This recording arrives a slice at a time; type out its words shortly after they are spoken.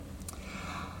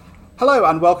Hello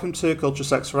and welcome to Culture,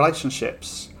 Sex,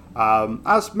 Relationships.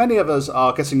 As many of us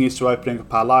are getting used to opening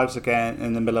up our lives again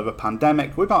in the middle of a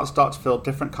pandemic, we might start to feel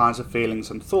different kinds of feelings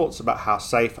and thoughts about how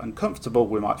safe and comfortable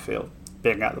we might feel.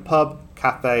 Being at the pub,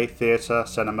 cafe, theatre,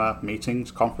 cinema, meetings,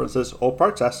 conferences or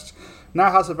protests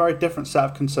now has a very different set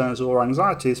of concerns or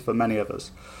anxieties for many of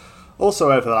us.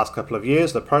 Also, over the last couple of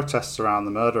years, the protests around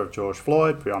the murder of George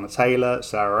Floyd, Breonna Taylor,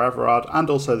 Sarah Everard, and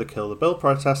also the Kill the Bill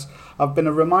protests have been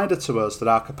a reminder to us that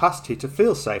our capacity to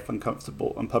feel safe and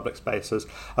comfortable in public spaces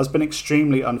has been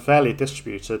extremely unfairly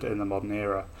distributed in the modern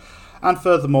era. And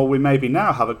furthermore, we maybe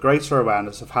now have a greater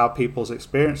awareness of how people's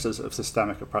experiences of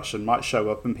systemic oppression might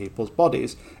show up in people's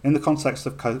bodies in the context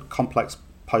of complex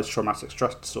post-traumatic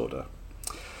stress disorder.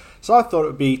 So I thought it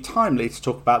would be timely to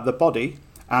talk about the body,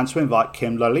 and to invite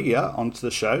Kim Loliya onto the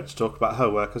show to talk about her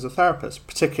work as a therapist,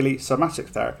 particularly somatic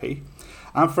therapy,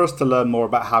 and for us to learn more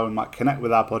about how we might connect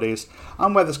with our bodies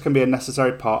and whether this can be a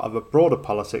necessary part of a broader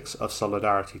politics of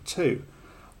solidarity too.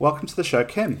 Welcome to the show,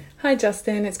 Kim. Hi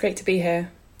Justin, it's great to be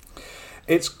here.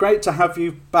 It's great to have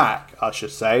you back, I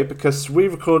should say, because we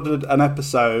recorded an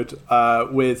episode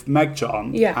with Meg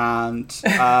John, and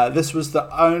this was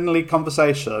the only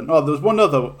conversation. Well, there was one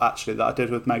other actually that I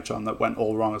did with Meg John that went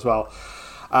all wrong as well.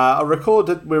 We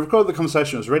recorded the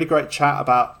conversation. It was a really great chat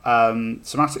about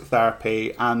somatic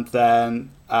therapy, and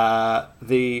then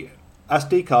the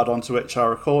SD card onto which I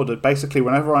recorded, basically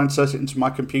whenever I insert it into my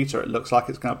computer, it looks like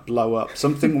it's going to blow up.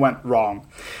 Something went wrong.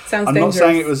 Sounds I'm dangerous. not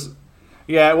saying it was.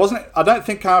 Yeah, it wasn't. I don't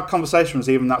think our conversation was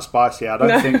even that spicy. I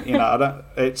don't think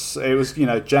it was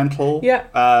gentle. Yeah.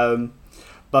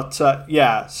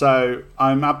 So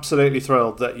I'm absolutely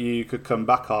thrilled that you could come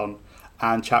back on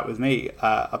and chat with me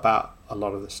about a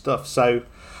lot of this stuff. So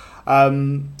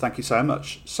thank you so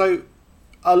much. So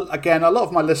again, a lot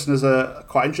of my listeners are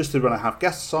quite interested when I have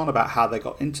guests on about how they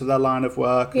got into their line of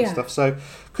work and stuff. So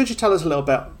could you tell us a little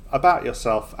bit about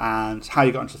yourself and how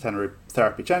you got into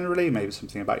therapy generally, maybe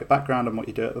something about your background and what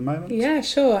you do at the moment? Yeah,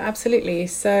 sure, absolutely.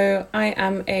 So I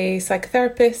am a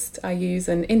psychotherapist. I use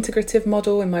an integrative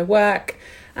model in my work,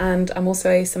 and I'm also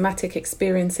a somatic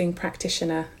experiencing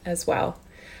practitioner as well.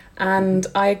 And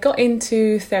I got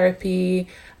into therapy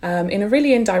in a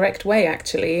really indirect way,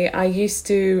 actually. I used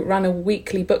to run a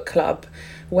weekly book club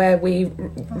where we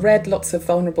read lots of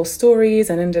vulnerable stories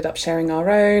and ended up sharing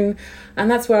our own. And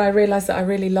that's where I realised that I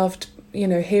really loved,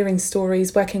 hearing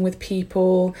stories, working with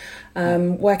people,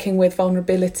 working with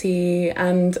vulnerability.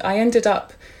 And I ended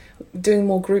up doing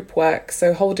more group work,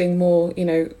 so holding more,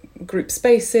 group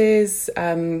spaces,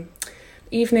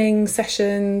 evening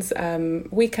sessions,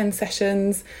 weekend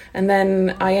sessions, and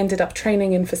then I ended up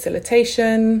training in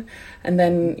facilitation, and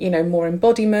then more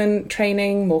embodiment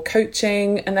training, more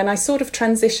coaching, and then I sort of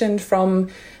transitioned from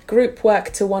group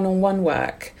work to one-on-one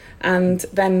work, and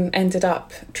then ended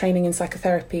up training in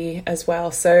psychotherapy as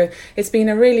well. So it's been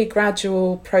a really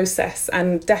gradual process,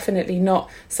 and definitely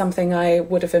not something I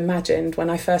would have imagined when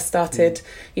I first started,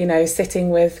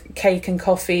 sitting with cake and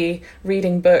coffee,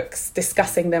 reading books,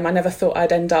 discussing them. I never thought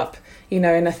I'd end up, in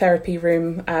a therapy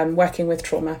room working with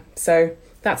trauma. So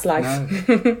that's life.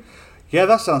 No. Yeah,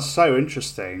 that sounds so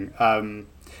interesting.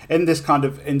 In this kind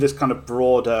of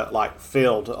broader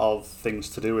field of things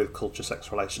to do with culture,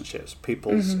 sex, relationships,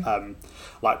 people's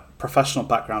professional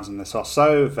backgrounds in this are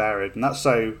so varied, and that's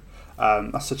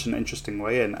such an interesting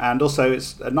way in. And also,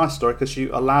 it's a nice story because you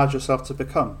allowed yourself to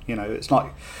become. It's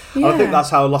like I think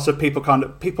that's how a lot of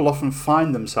people often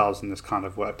find themselves in this kind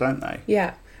of work, don't they?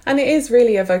 Yeah, and it is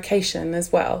really a vocation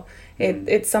as well.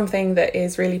 It's something that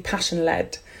is really passion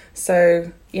led.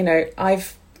 So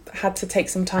I've had to take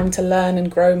some time to learn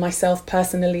and grow myself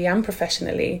personally and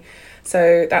professionally.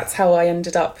 So that's how I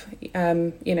ended up,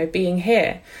 being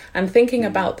here. And thinking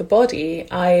about the body,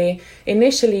 I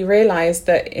initially realised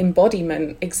that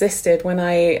embodiment existed when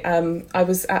I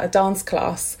was at a dance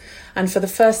class. And for the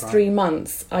first 3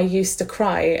 months, I used to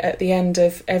cry at the end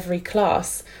of every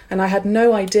class. And I had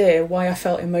no idea why I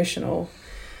felt emotional.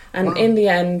 And in the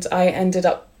end, I ended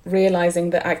up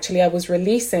realizing that actually I was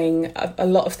releasing a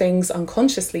lot of things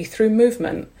unconsciously through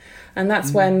movement. And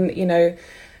that's when,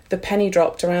 the penny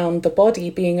dropped around the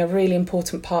body being a really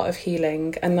important part of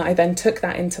healing. And I then took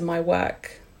that into my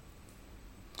work.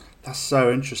 That's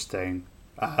so interesting.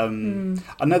 I know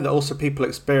that also people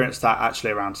experience that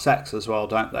actually around sex as well,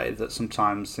 don't they? That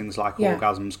sometimes things like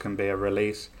orgasms can be a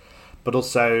release. But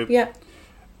also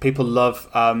people love,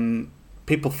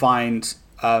 people find...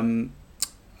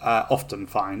 often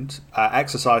find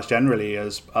exercise generally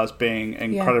as being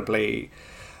incredibly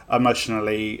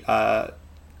emotionally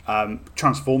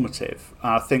transformative.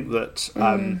 And I think that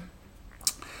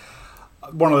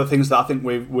one of the things that I think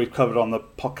we've covered on the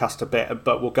podcast a bit,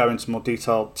 but we'll go into more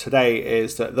detail today,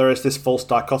 is that there is this false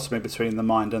dichotomy between the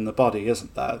mind and the body,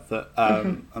 isn't there? That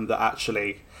and that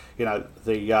actually,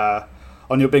 the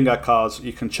on your bingo cards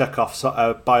you can check off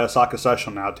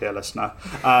biopsychosocial now, dear listener.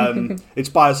 It's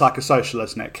biopsychosocial,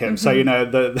 isn't it, Kim? So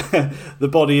the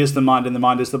body is the mind and the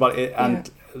mind is the body, and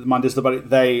the mind is the body.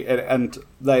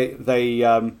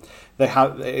 They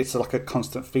have, it's like a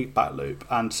constant feedback loop,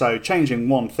 and so changing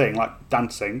one thing like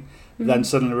dancing then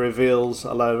suddenly reveals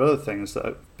a load of other things that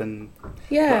have been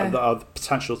that are the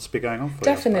potential to be going on for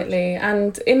definitely.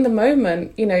 And in the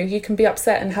moment, you can be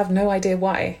upset and have no idea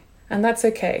why, and that's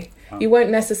okay. You won't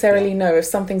necessarily know if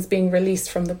something's being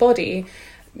released from the body.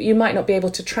 You might not be able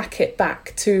to track it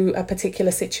back to a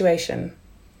particular situation.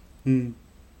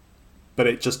 But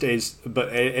it just is.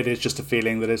 But it is just a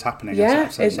feeling that is happening.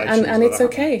 Yeah, and it's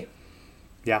okay.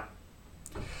 Yeah.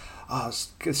 Oh,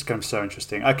 it's going to be so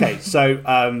interesting. Okay,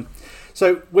 so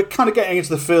so we're kind of getting into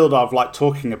the field of like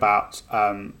talking about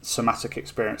somatic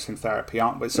experiencing therapy,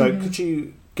 aren't we? So could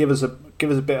you give us a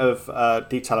bit of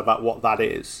detail about what that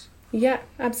is? Yeah,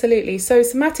 absolutely. So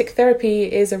somatic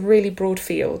therapy is a really broad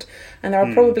field, and there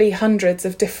are probably hundreds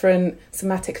of different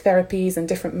somatic therapies and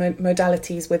different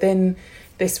modalities within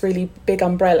this really big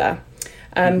umbrella.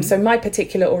 So my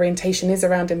particular orientation is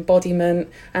around embodiment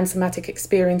and somatic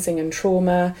experiencing and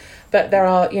trauma, but there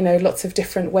are, lots of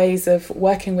different ways of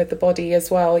working with the body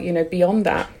as well, beyond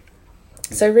that.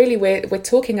 So really we're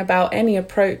talking about any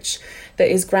approach that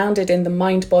is grounded in the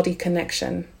mind-body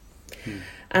connection.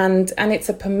 And it's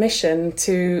a permission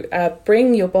to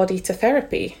bring your body to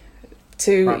therapy,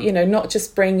 to, not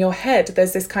just bring your head.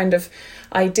 There's this kind of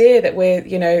idea that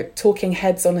we're, talking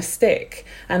heads on a stick.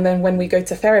 And then when we go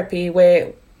to therapy,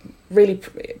 we're really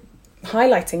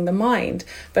highlighting the mind.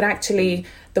 But actually,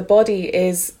 the body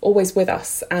is always with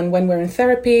us. And when we're in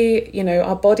therapy,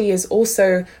 our body is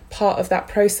also part of that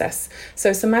process.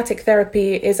 So somatic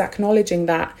therapy is acknowledging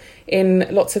that in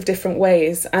lots of different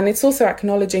ways. And it's also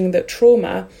acknowledging that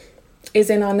trauma is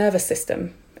in our nervous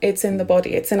system. It's in the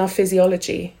body. It's in our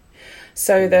physiology.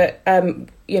 So that,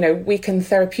 we can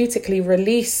therapeutically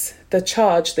release the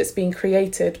charge that's being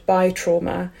created by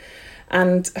trauma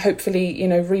and hopefully,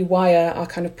 rewire our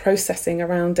kind of processing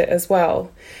around it as well.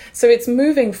 So it's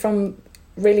moving from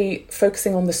really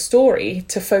focusing on the story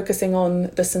to focusing on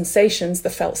the sensations, the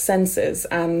felt senses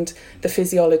and the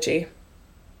physiology.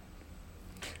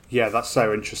 Yeah, that's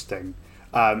so interesting.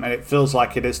 And it feels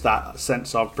like it is that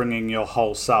sense of bringing your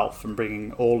whole self and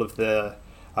bringing all of the,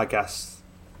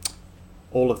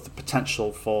 all of the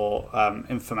potential for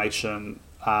information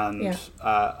and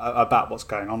about what's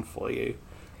going on for you.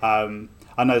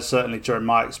 I know certainly during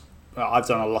I've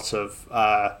done a lot of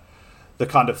the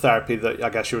kind of therapy that I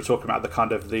guess you were talking about, the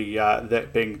kind of the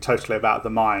being totally about the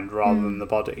mind rather than the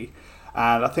body.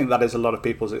 And I think that is a lot of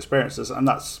people's experiences, and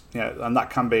that's and that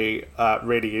can be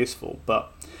really useful.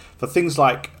 But for things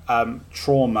like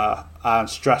trauma and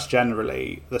stress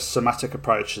generally, the somatic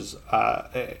approach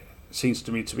it seems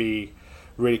to me to be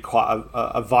really quite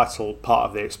a vital part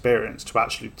of the experience, to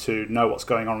actually to know what's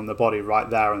going on in the body right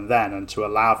there and then, and to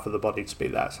allow for the body to be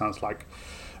there. It sounds like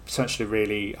potentially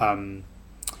really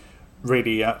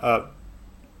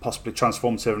possibly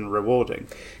transformative and rewarding.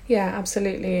 Yeah,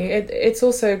 absolutely. It's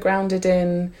also grounded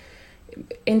in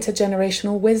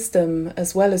intergenerational wisdom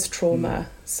as well as trauma.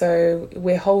 So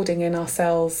we're holding in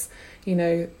ourselves,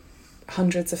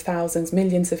 hundreds of thousands,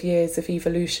 millions of years of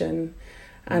evolution.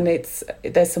 And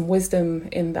there's some wisdom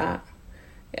in that.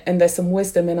 And there's some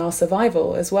wisdom in our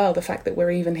survival as well. The fact that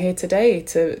we're even here today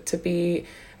to be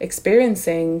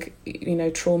experiencing,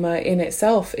 trauma in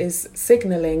itself is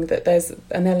signaling that there's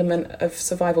an element of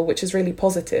survival which is really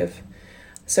positive.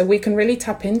 So we can really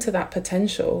tap into that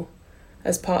potential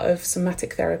as part of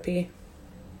somatic therapy.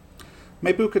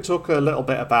 Maybe we could talk a little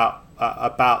bit about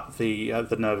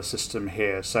the nervous system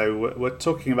here. So we're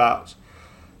talking about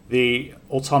the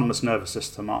autonomous nervous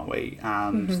system, aren't we?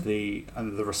 And the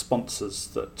responses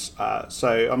that.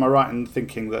 So am I right in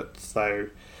thinking that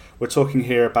we're talking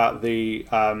here about the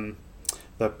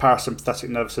parasympathetic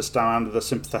nervous system and the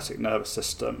sympathetic nervous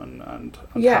system and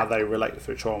how they relate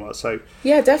through trauma? So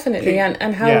yeah, definitely,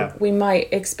 and how we might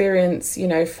experience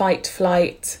fight,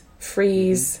 flight,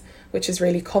 freeze. Which is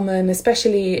really common,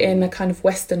 especially in a kind of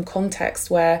Western context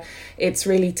where it's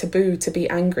really taboo to be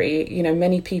angry.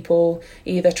 Many people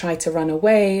either try to run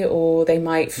away or they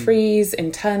might freeze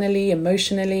internally,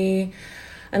 emotionally.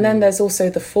 And then there's also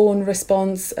the fawn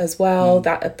response as well,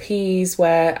 that appease,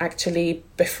 where actually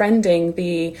befriending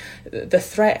the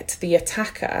threat, the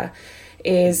attacker,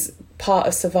 is part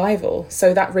of survival.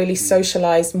 So that really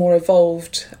socialized, more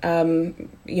evolved,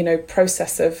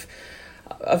 process of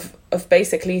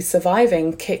basically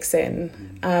surviving kicks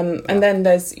in. And then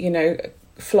there's,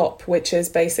 flop, which is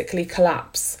basically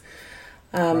collapse.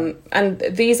 And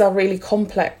these are really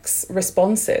complex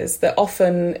responses that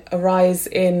often arise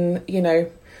in,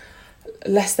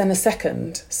 less than a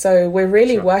second. So we're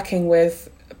really working with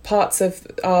parts of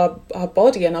our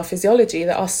body and our physiology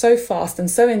that are so fast and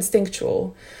so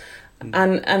instinctual,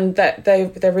 and that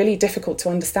they're really difficult to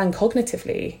understand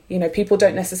cognitively. People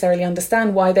don't necessarily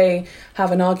understand why they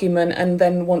have an argument and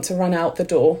then want to run out the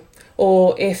door,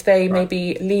 or if they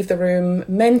maybe leave the room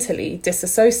mentally,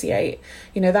 disassociate.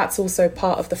 That's also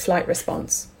part of the flight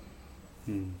response.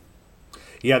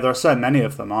 Yeah, there are so many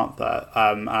of them, aren't there?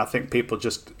 And I think people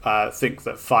just think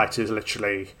that fight is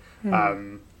literally,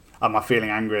 am I feeling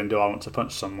angry and do I want to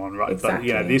punch someone, right?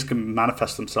 Exactly. But, these can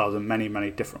manifest themselves in many, many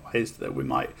different ways that we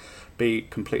might be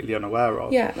completely unaware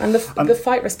of. Yeah, and the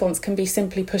fight response can be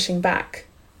simply pushing back,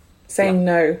 saying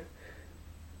no.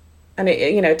 And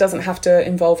it doesn't have to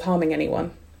involve harming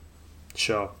anyone.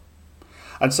 Sure.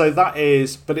 And so that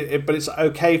is, but it's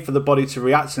okay for the body to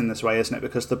react in this way, isn't it?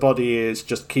 Because the body is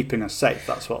just keeping us safe.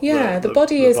 That's what. The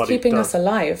body is keeping us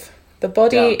alive. The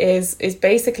body is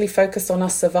basically focused on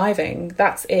us surviving.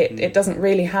 That's it. It doesn't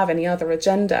really have any other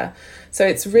agenda. So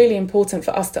it's really important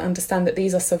for us to understand that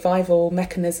these are survival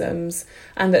mechanisms,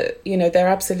 and that they're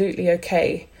absolutely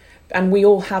okay, and we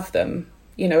all have them.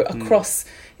 Across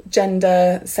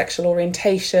gender, sexual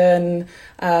orientation,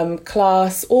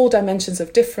 class, all dimensions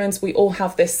of difference, we all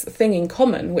have this thing in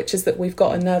common, which is that we've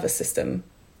got a nervous system.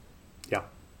 Yeah,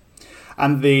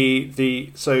 and the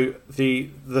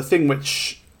thing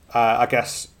which I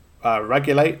guess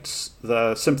regulates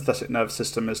the sympathetic nervous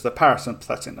system is the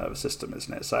parasympathetic nervous system,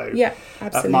 isn't it? So yeah,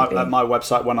 absolutely. At my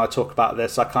website, when I talk about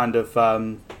this, I kind of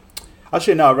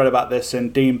actually, no, I read about this in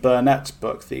Dean Burnett's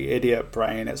book, The Idiot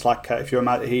Brain. It's like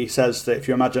he says that if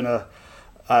you imagine a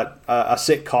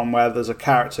sitcom where there's a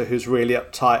character who's really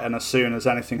uptight, and as soon as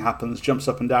anything happens, jumps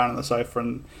up and down on the sofa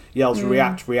and yells,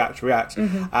 react,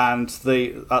 and that's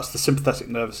the sympathetic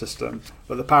nervous system.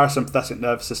 But the parasympathetic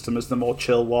nervous system is the more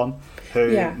chill one,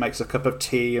 who makes a cup of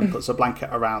tea and puts a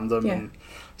blanket around them and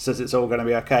says it's all going to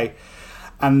be okay.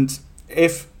 And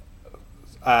if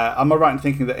am I right in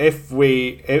thinking that if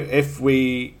we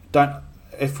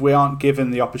aren't given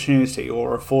the opportunity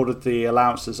or afforded the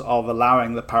allowances of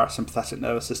allowing the parasympathetic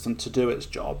nervous system to do its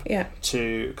job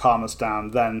to calm us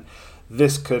down, then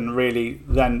this can really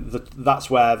that's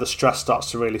where the stress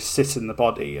starts to really sit in the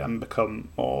body and become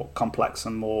more complex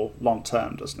and more long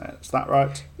term, doesn't it? Is that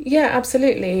right? Yeah,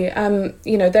 absolutely.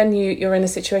 Then you're in a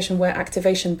situation where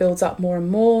activation builds up more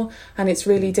and more, and it's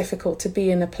really difficult to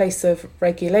be in a place of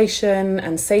regulation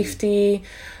and safety.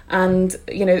 And,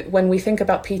 when we think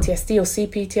about PTSD or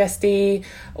CPTSD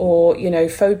or,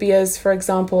 phobias, for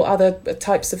example, other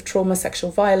types of trauma,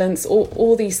 sexual violence,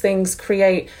 all these things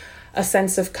create a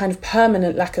sense of kind of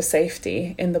permanent lack of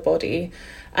safety in the body.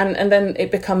 And then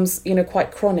it becomes,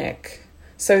 quite chronic.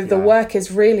 So the work is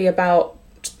really about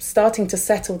starting to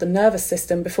settle the nervous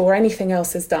system before anything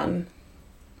else is done.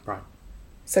 Right.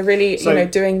 So really,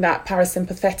 doing that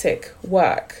parasympathetic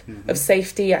work of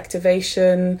safety,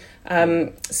 activation,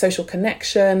 social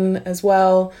connection as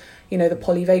well, the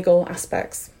polyvagal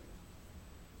aspects.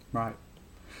 Right.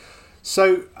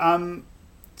 So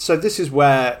this is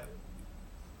where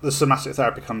the somatic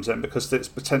therapy comes in, because it's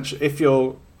potential.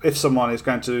 If someone is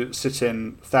going to sit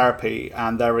in therapy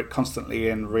and they're constantly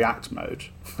in react mode,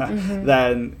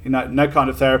 then no kind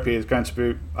of therapy is going to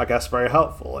be, I guess, very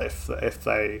helpful if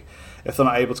they're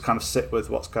not able to kind of sit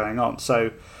with what's going on.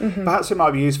 So perhaps it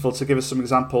might be useful to give us some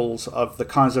examples of the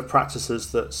kinds of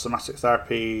practices that somatic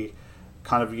therapy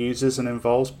kind of uses and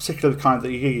involves, particularly the kind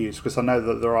that you use, because I know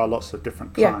that there are lots of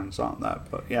different kinds, aren't there?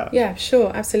 But yeah,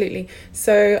 sure, absolutely.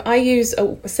 So I use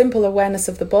a simple awareness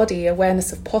of the body,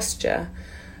 awareness of posture,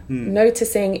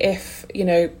 noticing if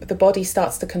the body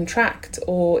starts to contract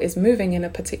or is moving in a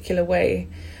particular way.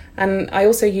 And I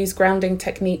also use grounding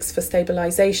techniques for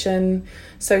stabilization.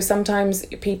 So sometimes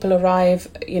people arrive,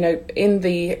 in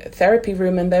the therapy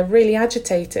room and they're really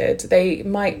agitated. They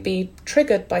might be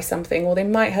triggered by something, or they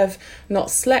might have not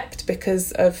slept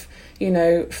because of,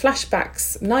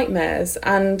 flashbacks, nightmares.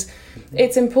 And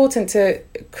it's important to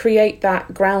create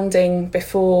that grounding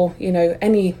before,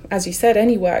 as you said,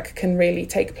 any work can really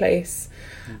take place.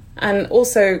 And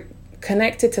also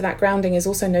connected to that grounding is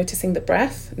also noticing the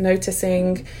breath,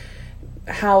 noticing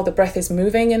how the breath is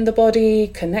moving in the body,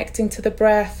 connecting to the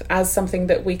breath as something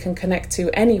that we can connect to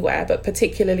anywhere, but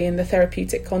particularly in the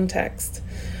therapeutic context.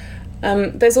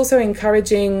 There's also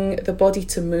encouraging the body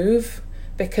to move,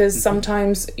 because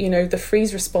sometimes, the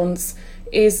freeze response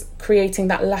is creating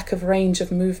that lack of range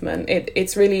of movement.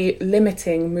 It's really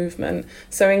limiting movement.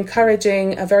 So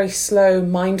encouraging a very slow,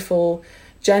 mindful,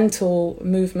 gentle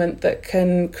movement that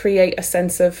can create a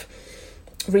sense of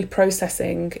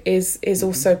reprocessing is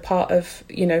also part of,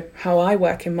 how I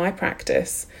work in my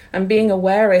practice. And being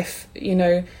aware if,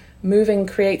 moving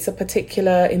creates a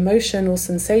particular emotion or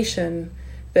sensation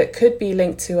that could be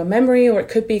linked to a memory, or it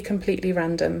could be completely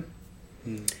random.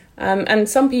 And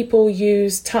some people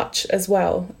use touch as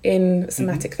well in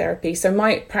somatic therapy. So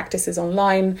my practice is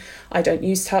online. I don't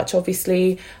use touch,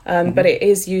 obviously, but it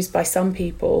is used by some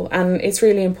people. And it's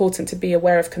really important to be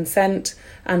aware of consent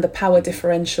and the power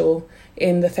differential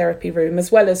in the therapy room,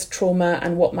 as well as trauma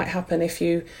and what might happen if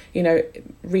you,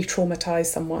 re-traumatize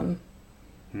someone.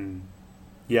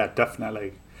 Yeah,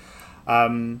 definitely.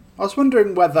 I was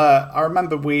wondering whether, I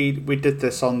remember we did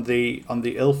this on the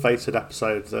ill-fated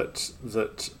episode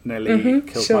that nearly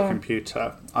killed my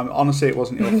computer. Honestly, it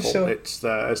wasn't your fault. Sure. It's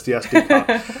the SD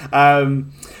card.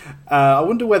 I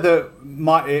wonder whether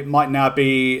it might now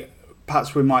be,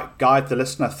 perhaps we might guide the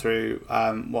listener through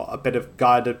what a bit of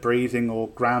guided breathing or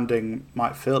grounding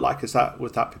might feel like.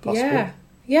 Would that be possible?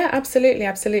 Yeah, absolutely.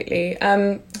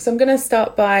 So I'm going to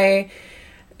start by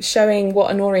showing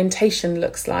what an orientation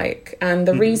looks like. And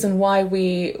the reason why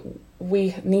we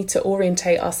need to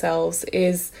orientate ourselves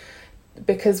is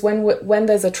because when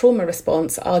there's a trauma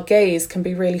response, our gaze can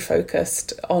be really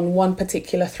focused on one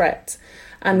particular threat,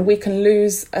 and we can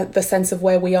lose the sense of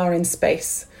where we are in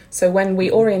space. So when we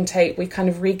orientate, we kind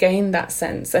of regain that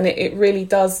sense, and it really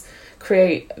does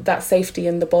create that safety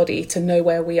in the body to know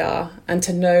where we are, and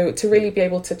to really be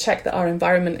able to check that our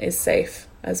environment is safe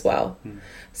as well.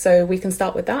 So we can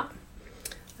start with that.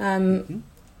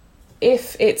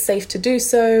 If it's safe to do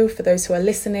so, for those who are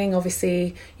listening,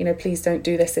 obviously, please don't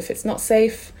do this if it's not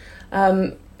safe.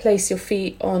 Place your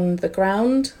feet on the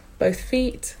ground, both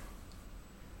feet,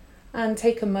 and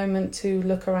take a moment to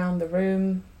look around the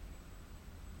room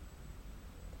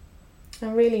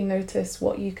and really notice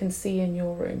what you can see in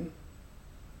your room.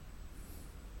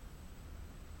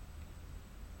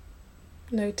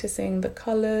 Noticing the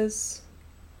colours,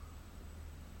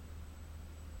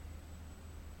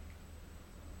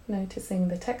 noticing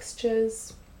the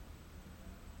textures,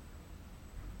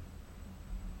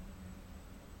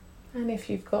 and if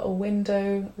you've got a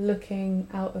window, looking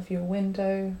out of your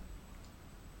window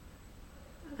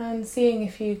and seeing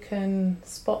if you can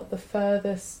spot the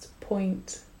furthest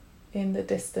point in the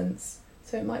distance.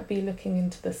 So it might be looking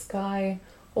into the sky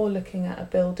or looking at a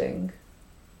building.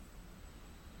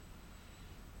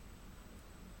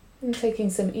 And taking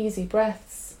some easy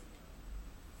breaths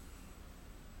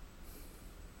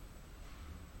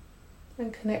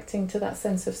and connecting to that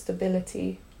sense of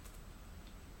stability.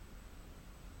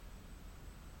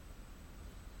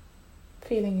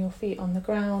 Feeling your feet on the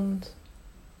ground,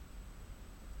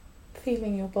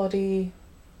 feeling your body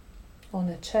on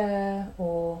a chair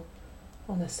or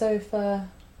on a sofa.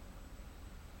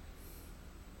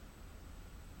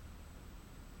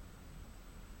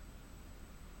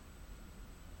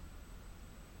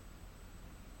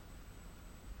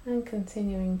 And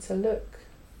continuing to look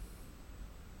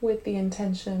with the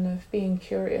intention of being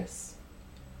curious.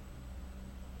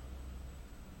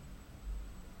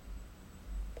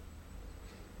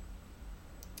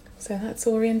 So that's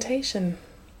orientation.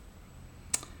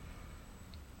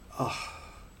 Oh,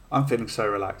 I'm feeling so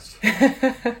relaxed.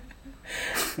 It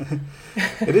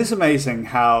is amazing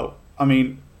how,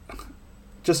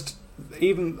 just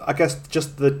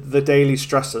the daily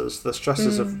stresses, the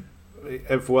stresses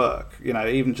of work,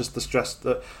 even just the stress,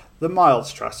 the mild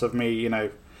stress of me,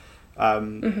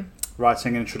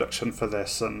 writing an introduction for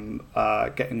this and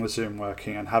getting the Zoom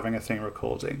working and having a thing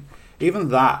recording, even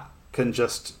that can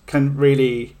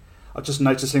really, I'm just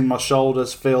noticing my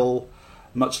shoulders feel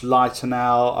much lighter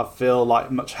now. I feel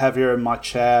like much heavier in my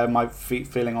chair, my feet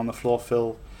feeling on the floor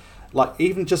feel like,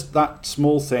 even just that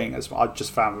small thing I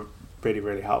just found really,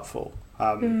 really helpful.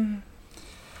 And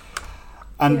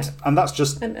that's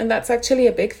just... And that's actually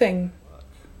a big thing.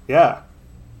 Yeah.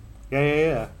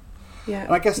 And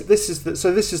I guess this is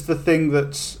the thing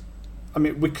that...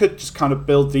 we could just kind of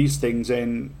build these things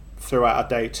in throughout our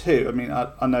day too.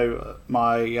 I know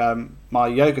my my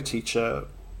yoga teacher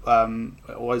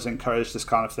always encouraged this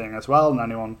kind of thing as well, and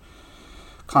anyone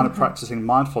kind of practicing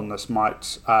mindfulness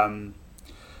might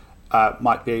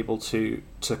be able to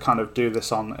kind of do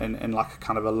this in like a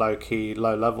kind of a low-key,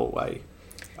 low-level way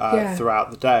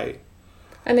throughout the day.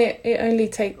 And it only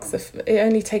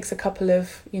takes a couple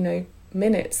of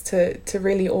minutes to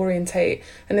really orientate.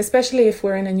 And especially if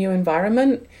we're in a new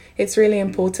environment, it's really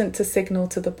important to signal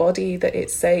to the body that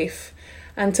it's safe.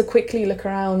 And to quickly look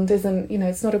around isn't,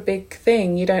 it's not a big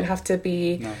thing. You don't have to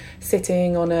be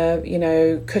sitting on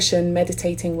a, cushion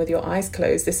meditating with your eyes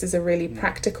closed. This is a really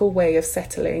practical way of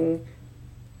settling.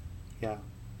 Yeah.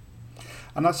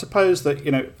 And I suppose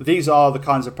that, these are the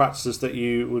kinds of practices that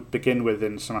you would begin with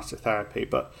in somatic therapy.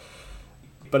 But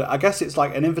I guess it's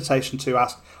like an invitation to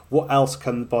ask, what else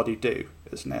can the body do,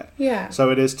 isn't it? Yeah.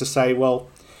 So it is to say, well,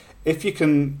 if you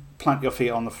can plant your feet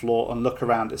on the floor and look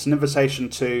around, it's an invitation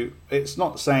to, it's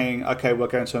not saying, okay, we're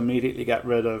going to immediately get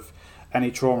rid of any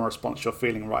trauma response you're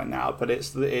feeling right now, but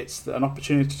it's an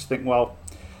opportunity to think, well,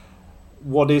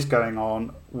 what is going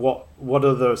on? What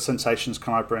other sensations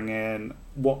can I bring in?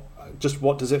 What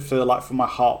does it feel like for my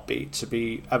heartbeat to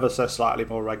be ever so slightly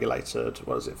more regulated?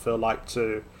 What does it feel like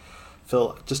to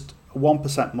feel just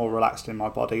 1% more relaxed in my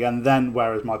body? And then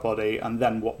where is my body? And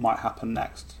then what might happen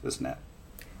next, isn't it?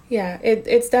 Yeah,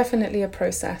 it's definitely a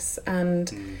process,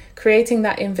 and creating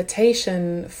that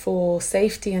invitation for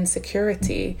safety and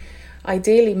security,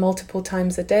 ideally multiple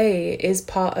times a day, is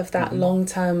part of that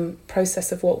long-term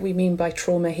process of what we mean by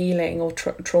trauma healing or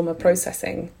trauma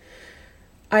processing.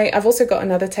 I've also got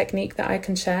another technique that I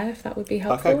can share, if that would be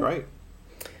helpful. Okay, great.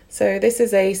 So this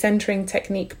is a centering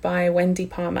technique by Wendy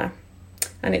Palmer,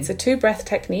 and it's a 2-breath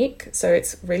technique, so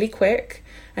it's really quick,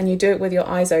 and you do it with your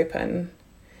eyes open.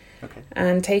 Okay.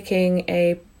 And taking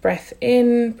a breath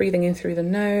in, breathing in through the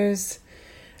nose,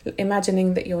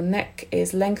 imagining that your neck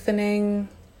is lengthening,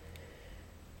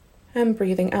 and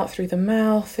breathing out through the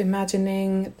mouth,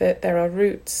 imagining that there are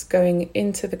roots going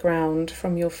into the ground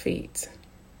from your feet.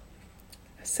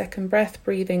 A second breath,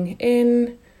 breathing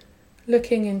in,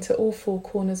 looking into all 4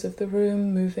 corners of the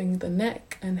room, moving the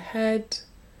neck and head,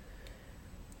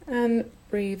 and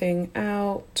breathing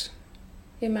out,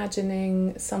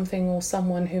 imagining something or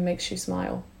someone who makes you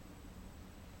smile.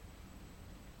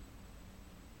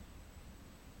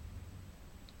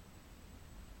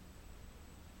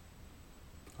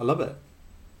 I love it.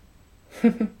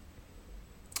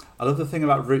 I love the thing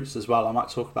about roots as well. I might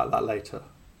talk about that later.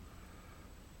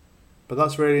 But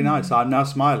that's really nice. I'm now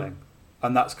smiling.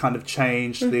 And that's kind of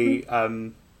changed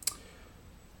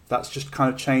that's just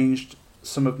kind of changed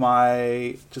some of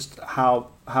my, just how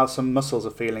some muscles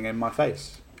are feeling in my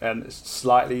face, and it's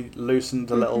slightly loosened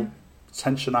a little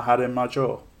tension I had in my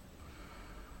jaw,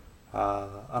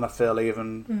 and I feel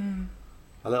even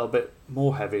a little bit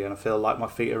more heavy, and I feel like my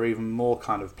feet are even more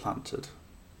kind of planted.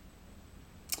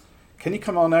 Can you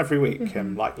come on every week,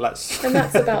 Kim? Like, let's. And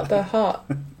that's about the heart.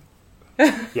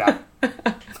 Yeah.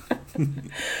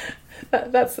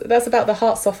 That's about the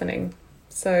heart softening.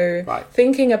 So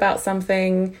thinking about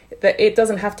something that it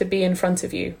doesn't have to be in front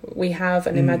of you. We have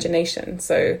an imagination.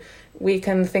 So we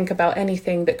can think about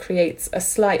anything that creates a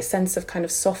slight sense of kind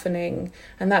of softening.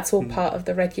 And that's all part of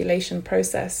the regulation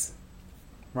process.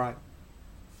 Right.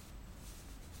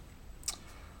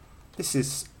 This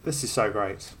is so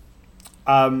great.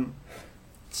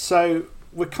 So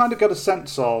we kind of got a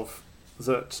sense of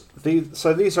that.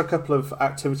 These are a couple of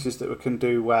activities that we can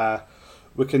do where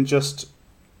we can just,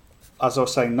 as I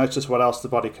was saying, notice what else the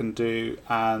body can do,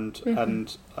 and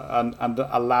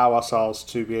allow ourselves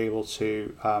to be able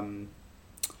to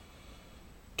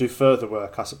do further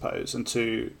work, I suppose, and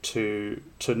to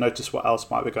notice what else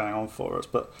might be going on for us.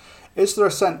 But is there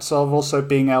a sense of also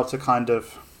being able to kind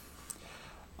of,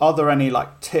 are there any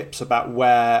like tips about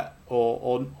where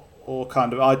or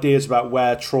kind of ideas about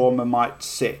where trauma might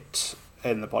sit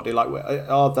in the body? Like,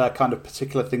 are there kind of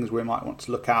particular things we might want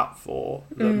to look out for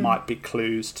that might be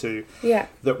clues to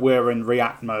that we're in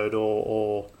react mode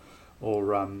or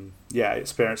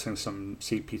experiencing some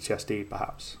CPTSD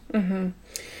perhaps?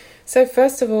 So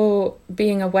first of all,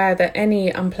 being aware that any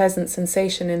unpleasant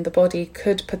sensation in the body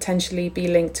could potentially be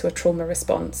linked to a trauma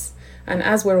response. And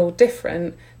as we're all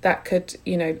different, that could,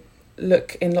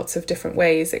 look in lots of different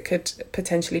ways. It could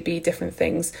potentially be different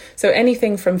things. So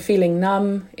anything from feeling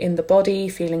numb in the body,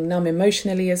 feeling numb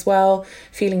emotionally as well,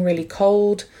 feeling really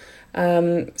cold,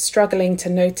 struggling to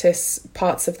notice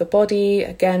parts of the body.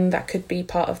 Again, that could be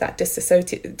part of that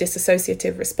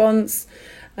dissociative response.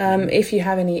 If you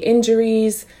have any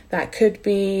injuries, that could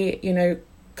be,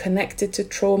 connected to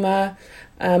trauma.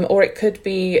 Or it could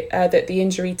be that the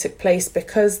injury took place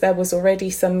because there was already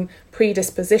some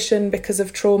predisposition because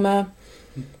of trauma.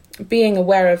 Being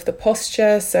aware of the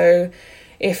posture. So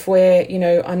if we're,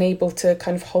 unable to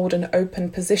kind of hold an open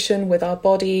position with our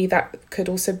body, that could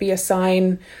also be a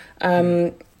sign.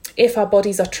 If our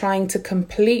bodies are trying to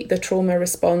complete the trauma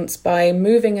response by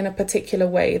moving in a particular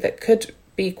way that could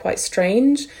be quite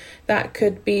strange, that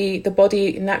could be the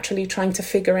body naturally trying to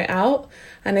figure it out.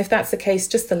 And if that's the case,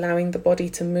 just allowing the body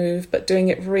to move, but doing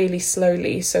it really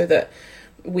slowly so that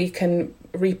we can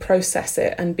reprocess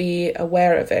it and be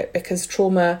aware of it, because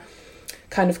trauma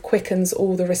kind of quickens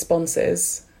all the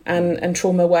responses, and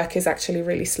trauma work is actually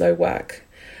really slow work.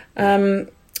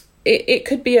 It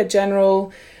could be a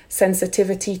general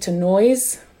sensitivity to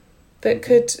noise that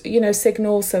could,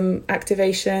 signal some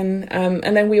activation.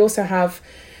 And then we also have,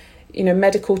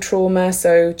 medical trauma,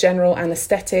 so general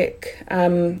anaesthetic,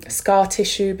 scar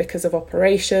tissue because of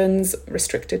operations,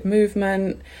 restricted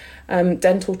movement,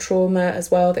 dental trauma as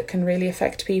well that can really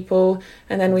affect people.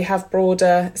 And then we have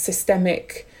broader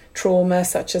systemic trauma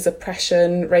such as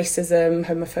oppression, racism,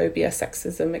 homophobia,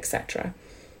 sexism, etc.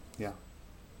 Yeah.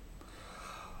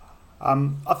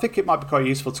 I think it might be quite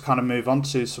useful to kind of move on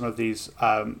to some of these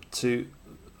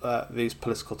these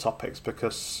political topics,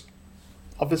 because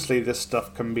obviously this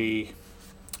stuff can be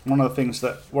one of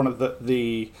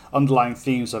the underlying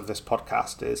themes of this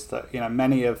podcast is that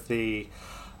many of the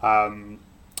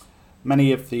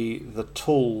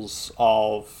tools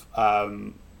of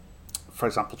for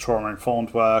example trauma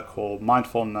informed work or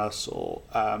mindfulness or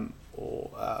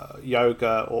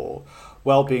yoga or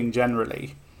well-being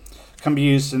generally can be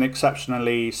used in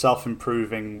exceptionally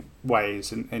self-improving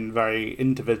ways, in very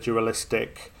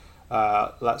individualistic,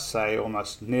 let's say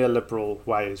almost neoliberal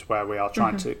ways, where we are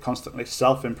trying to constantly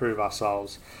self-improve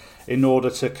ourselves in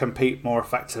order to compete more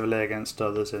effectively against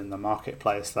others in the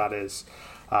marketplace that is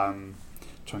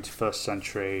 21st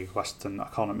century Western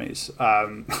economies.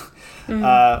 But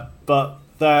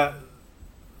there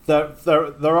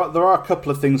are a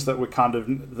couple of things that we kind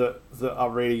of that are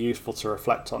really useful to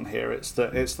reflect on here. It's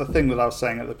the thing that I was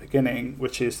saying at the beginning,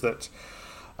 which is that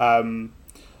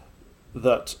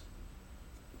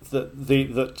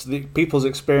the people's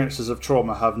experiences of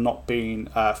trauma have not been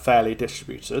fairly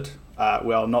distributed.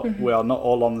 We are not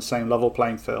all on the same level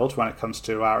playing field when it comes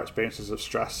to our experiences of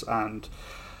stress and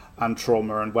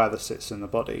trauma and where this sits in the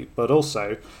body. But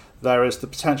also there is the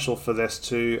potential for this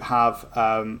to have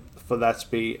for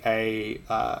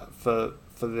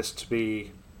this to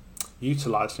be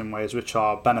utilised in ways which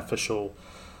are beneficial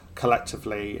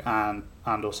collectively and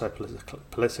also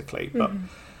politically.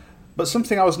 But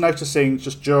something I was noticing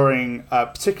just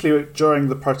particularly during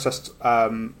the protest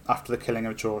after the killing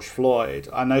of George Floyd,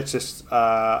 I noticed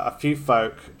a few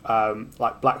folk,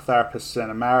 like black therapists in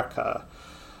America,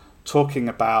 talking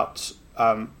about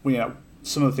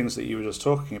some of the things that you were just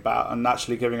talking about, and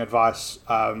actually giving advice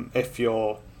if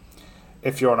you're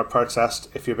on a protest,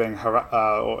 if you're being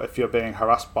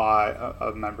harassed by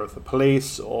a member of the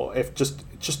police, or if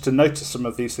just to notice some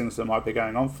of these things that might be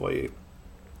going on for you.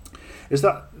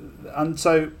 And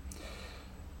so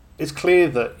it's clear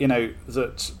that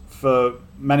that for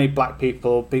many black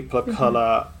people of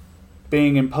colour,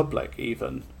 being in public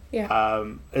even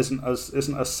isn't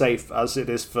as safe as it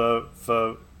is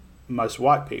for most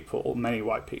white people, or many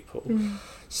white people.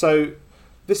 So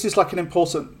this is like an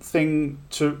important thing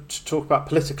to talk about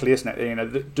politically, isn't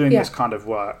it? Doing this kind of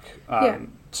work.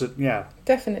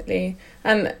 Definitely.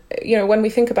 And when we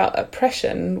think about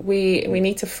oppression, we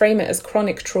need to frame it as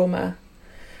chronic trauma,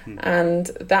 and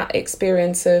that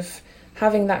experience of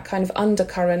having that kind of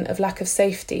undercurrent of lack of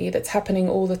safety that's happening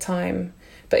all the time,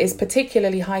 but is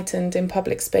particularly heightened in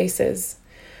public spaces.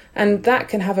 And that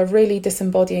can have a really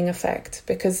disembodying effect,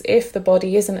 because if the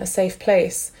body isn't a safe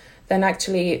place, then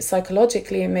actually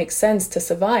psychologically it makes sense to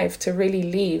survive, to really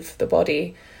leave the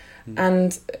body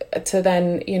and to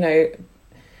then,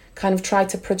 kind of try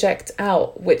to project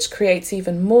out, which creates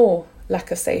even more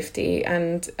lack of safety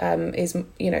and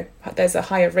there's a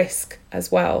higher risk as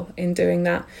well in doing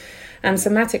that. And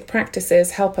somatic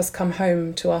practices help us come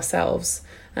home to ourselves,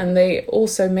 and they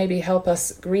also maybe help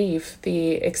us grieve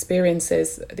the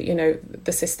experiences,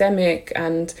 the systemic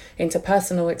and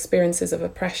interpersonal experiences of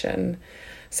oppression.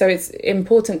 So it's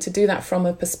important to do that from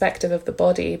a perspective of the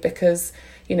body, because,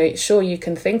 sure, you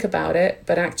can think about it,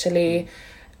 but actually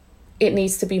it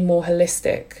needs to be more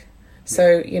holistic.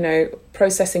 So,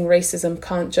 processing racism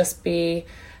can't just be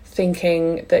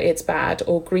thinking that it's bad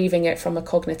or grieving it from a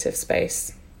cognitive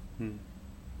space.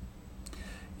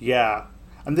 Yeah,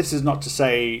 and this is not to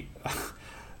say,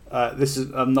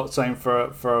 I'm not saying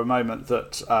for a moment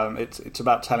that it's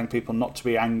about telling people not to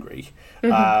be angry,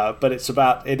 but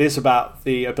it is about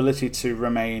the ability to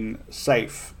remain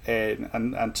safe and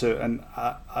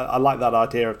I like that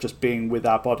idea of just being with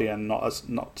our body and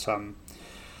not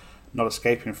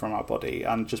escaping from our body,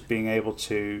 and just being able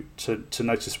to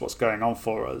notice what's going on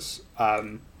for us.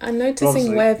 And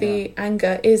noticing where the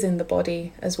anger is in the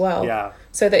body as well. Yeah.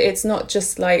 So that it's not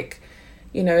just like,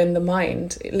 in the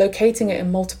mind. Locating it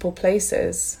in multiple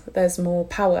places, there's more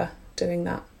power doing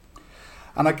that.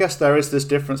 And I guess there is this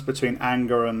difference between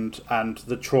anger and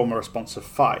the trauma response of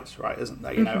fight, right? Isn't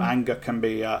there? Anger can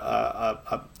be a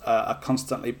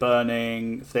constantly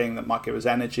burning thing that might give us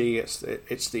energy.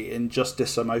 It's the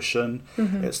injustice emotion.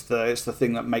 It's the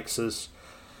thing that makes us,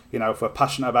 if we're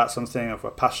passionate about something, if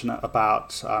we're passionate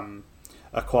about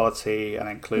equality and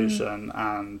inclusion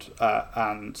and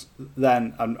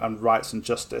rights and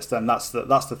justice, then that's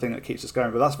the thing that keeps us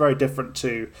going. But that's very different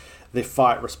to the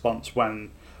fight response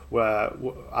when we're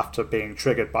after being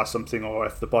triggered by something, or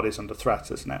if the body's under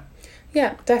threat, isn't it?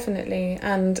 Yeah, definitely.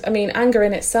 And I mean, anger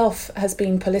in itself has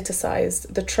been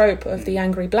politicised. The trope of the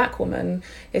angry black woman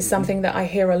is something that I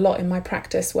hear a lot in my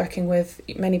practice, working with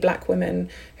many black women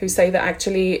who say that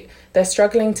actually they're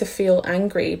struggling to feel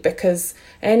angry because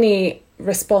any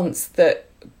response that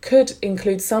could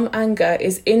include some anger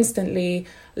is instantly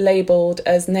labelled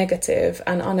as negative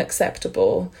and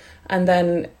unacceptable and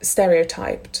then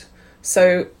stereotyped.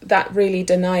 So that really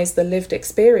denies the lived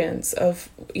experience of,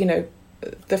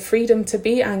 the freedom to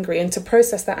be angry and to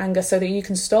process that anger so that you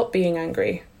can stop being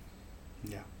angry.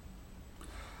 Yeah.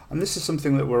 And this is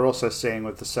something that we're also seeing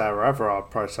with the Sarah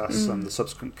Everard protests and the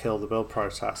subsequent Kill the Bill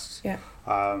protests. Yeah.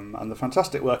 And the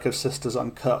fantastic work of Sisters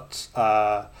Uncut.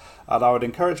 And I would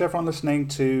encourage everyone listening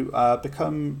to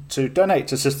donate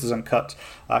to Sisters Uncut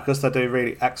because they do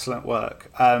really excellent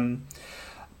work.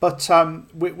 But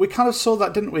we kind of saw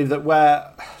that, didn't we? That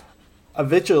where a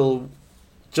vigil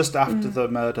just after the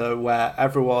murder, where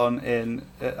everyone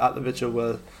at the vigil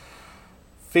were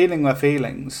feeling their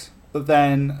feelings, but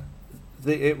then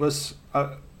there were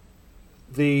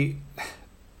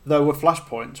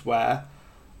flashpoints where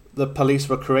the police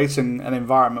were creating an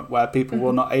environment where people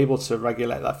were not able to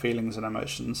regulate their feelings and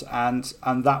emotions, and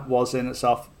that was in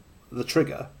itself the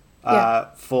trigger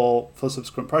for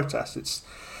subsequent protests.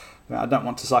 I don't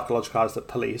want to psychologicalise the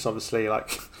police. Obviously,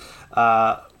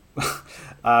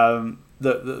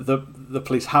 the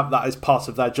police have that as part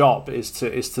of their job is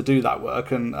to do that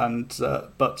work,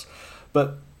 but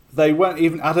they weren't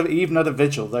even at a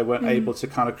vigil. They weren't able to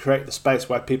kind of create the space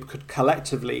where people could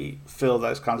collectively feel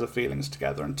those kinds of feelings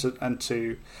together and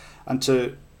to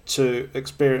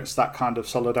experience that kind of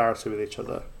solidarity with each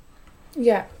other.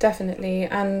 Yeah, definitely.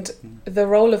 And the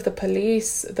role of the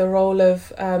police, the role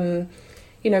of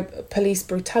police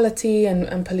brutality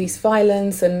and police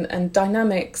violence and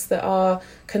dynamics that are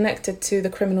connected to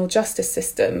the criminal justice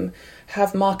system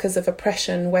have markers of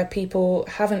oppression where people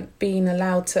haven't been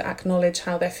allowed to acknowledge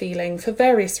how they're feeling for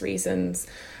various reasons.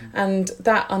 And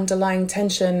that underlying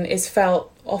tension is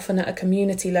felt often at a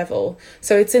community level.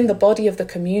 So it's in the body of the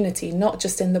community, not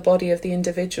just in the body of the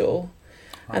individual.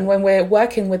 And when we're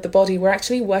working with the body, we're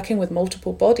actually working with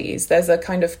multiple bodies. There's a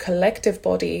kind of collective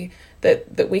body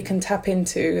that we can tap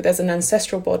into. There's an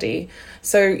ancestral body.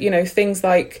 So, things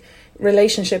like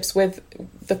relationships with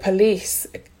the police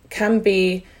can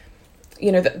be,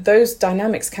 those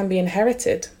dynamics can be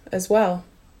inherited as well.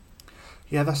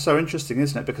 Yeah, that's so interesting,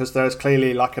 isn't it? Because there's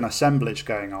clearly like an assemblage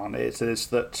going on. It is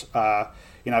that,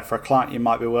 for a client you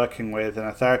might be working with in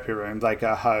a therapy room, they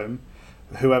go home,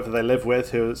 whoever they live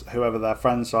with, whoever their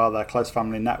friends are, their close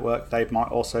family network, they might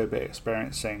also be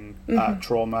experiencing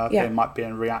trauma. Yeah. They might be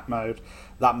in react mode.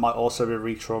 That might also be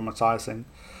re-traumatizing.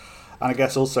 And I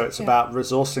guess also it's about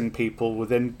resourcing people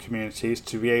within communities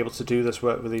to be able to do this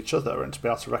work with each other and to be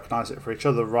able to recognise it for each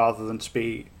other, rather than for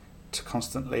the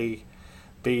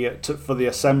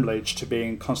assemblage to be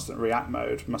in constant react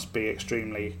mode must be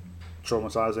extremely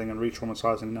traumatizing and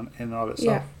re-traumatizing in and of itself.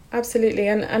 Yeah, absolutely.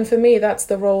 And for me, that's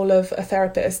the role of a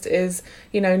therapist, is,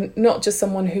 not just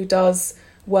someone who does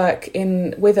work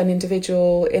with an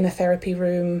individual in a therapy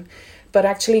room, but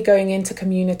actually going into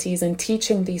communities and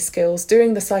teaching these skills,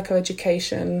 doing the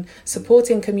psychoeducation,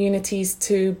 supporting communities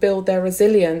to build their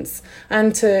resilience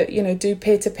and to, do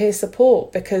peer-to-peer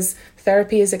support, because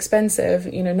therapy is expensive.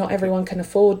 Not everyone can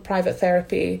afford private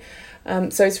therapy.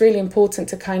 So it's really important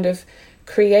to kind of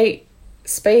create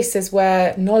spaces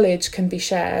where knowledge can be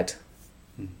shared.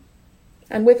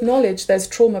 And with knowledge, there's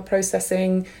trauma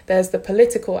processing, there's the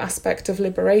political aspect of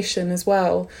liberation as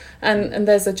well. And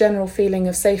there's a general feeling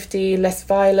of safety, less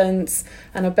violence,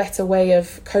 and a better way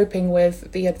of coping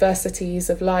with the adversities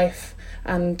of life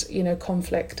and,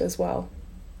 conflict as well.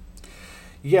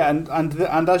 Yeah,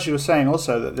 and as you were saying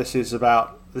also, that this is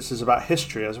about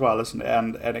history as well, isn't it?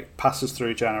 And it passes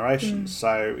through generations.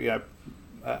 So,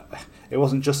 it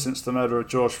wasn't just since the murder of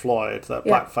George Floyd that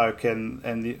black folk in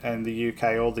the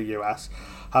UK or the US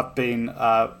have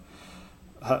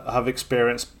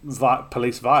experienced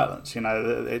police violence.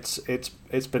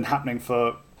 It's been happening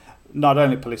for not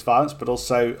only police violence, but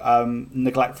also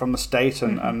neglect from the state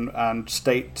and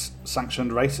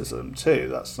state-sanctioned racism too.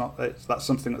 That's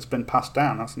something that's been passed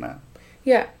down, hasn't it?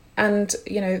 Yeah, and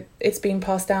it's been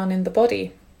passed down in the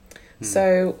body.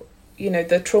 So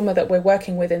the trauma that we're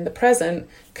working with in the present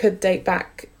could date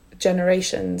back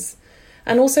generations,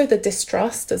 and also the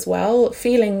distrust as well,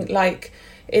 feeling like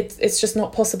it's just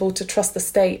not possible to trust the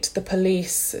state, the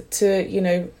police,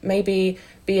 to maybe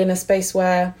be in a space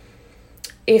where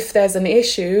if there's an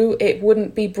issue, it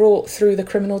wouldn't be brought through the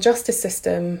criminal justice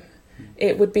system.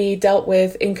 It would be dealt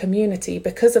with in community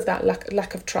because of that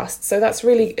lack of trust. So that's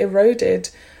really eroded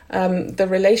the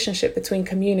relationship between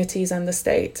communities and the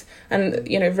state. And,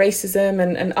 racism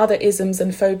and other isms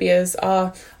and phobias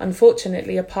are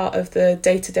unfortunately a part of the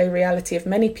day-to-day reality of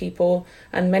many people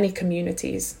and many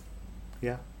communities.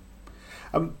 Yeah.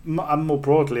 And more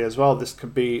broadly as well, this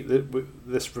could be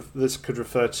this could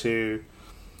refer to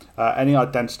any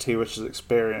identity which has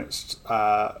experienced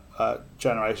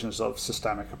generations of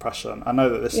systemic oppression. I know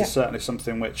that this is certainly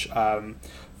something which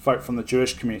folk from the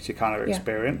Jewish community kind of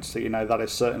experience. So, that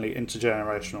is certainly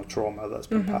intergenerational trauma that's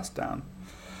been passed down.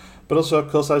 But also,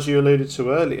 of course, as you alluded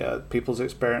to earlier, people's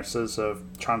experiences of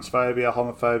transphobia,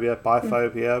 homophobia,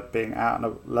 biphobia, being out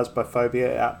and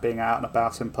lesbophobia, being out and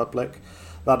about in public,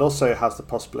 that also has the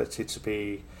possibility to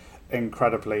be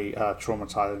incredibly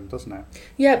traumatizing, doesn't it?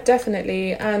 Yeah,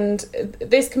 definitely. And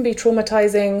this can be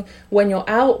traumatizing when you're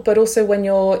out, but also when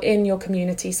you're in your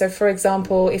community. So, for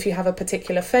example, if you have a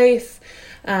particular faith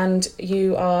and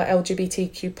you are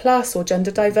LGBTQ plus or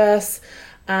gender diverse,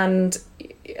 and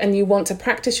you want to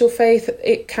practice your faith,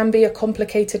 it can be a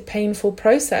complicated, painful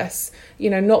process.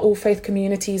 Not all faith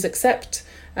communities accept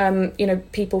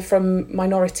people from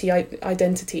minority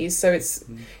identities. So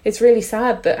it's really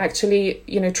sad that actually,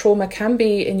 trauma can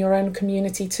be in your own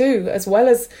community too, as well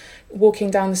as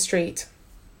walking down the street.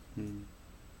 And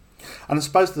I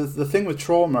suppose the thing with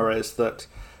trauma is that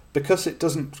because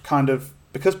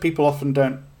because people often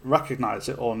don't recognise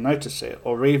it or notice it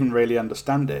or even really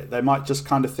understand it, they might just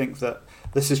kind of think that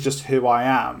this is just who I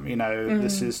am,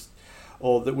 this is,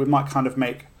 or that we might kind of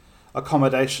make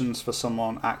accommodations for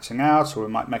someone acting out, or we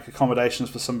might make accommodations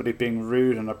for somebody being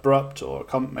rude and abrupt, or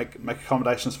make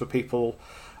accommodations for people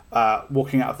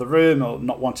walking out of the room or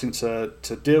not wanting to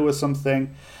deal with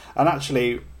something. And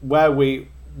actually,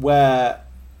 where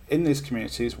in these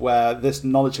communities where this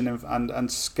knowledge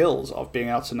and skills of being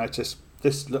able to notice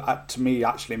this, to me,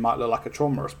 actually might look like a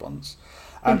trauma response,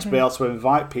 and to be able to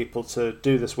invite people to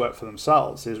do this work for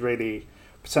themselves is really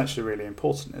potentially really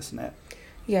important, isn't it?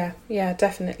 Yeah,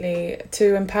 definitely.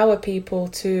 To empower people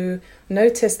to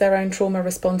notice their own trauma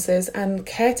responses and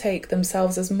caretake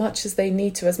themselves as much as they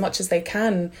need to, as much as they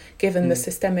can, given the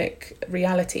systemic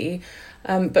reality.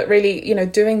 But really,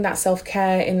 doing that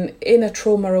self-care in a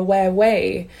trauma-aware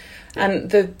way. And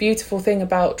the beautiful thing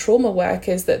about trauma work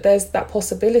is that there's that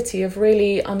possibility of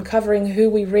really uncovering who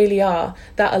we really are,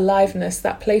 that aliveness,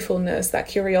 that playfulness, that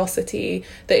curiosity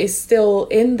that is still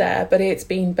in there, but it's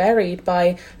been buried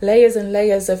by layers and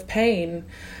layers of pain.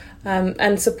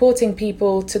 And supporting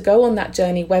people to go on that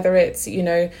journey, whether it's,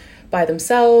 by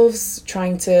themselves,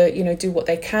 trying to, do what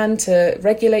they can to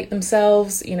regulate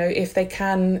themselves, if they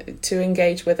can, to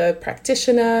engage with a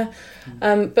practitioner.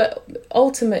 But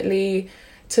ultimately,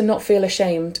 to not feel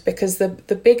ashamed, because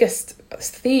the biggest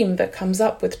theme that comes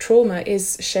up with trauma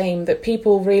is shame, that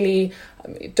people really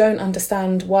don't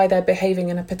understand why they're behaving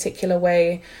in a particular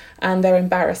way and they're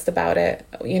embarrassed about it.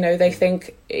 They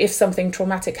think if something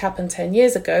traumatic happened 10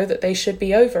 years ago that they should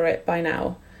be over it by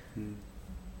now.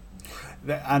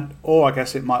 Or I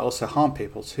guess it might also harm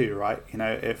people too, right?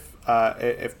 If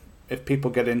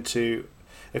people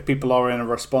if people are in a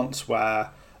response where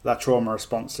that trauma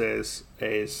response is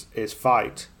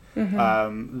fight,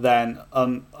 then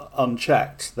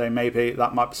unchecked,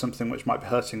 that might be something which might be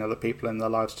hurting other people in their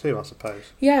lives too, I suppose.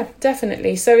 Yeah,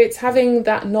 definitely. So it's having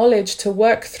that knowledge to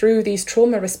work through these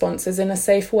trauma responses in a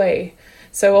safe way.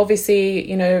 So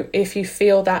obviously, if you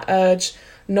feel that urge,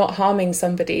 not harming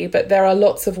somebody, but there are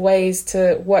lots of ways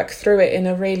to work through it in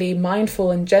a really mindful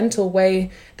and gentle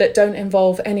way that don't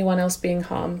involve anyone else being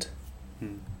harmed.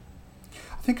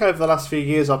 I think over the last few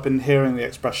years I've been hearing the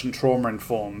expression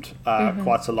trauma-informed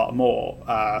quite a lot more,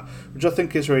 which I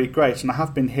think is really great, and I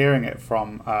have been hearing it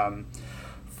from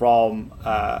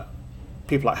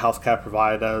people like healthcare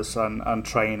providers and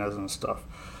trainers and stuff.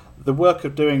 The work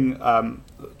of doing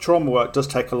trauma work does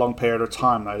take a long period of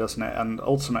time though, doesn't it? And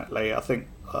ultimately I think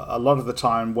a lot of the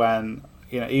time when,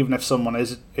 even if someone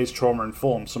is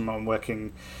trauma-informed, someone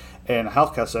working in a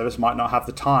healthcare service might not have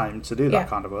the time to do that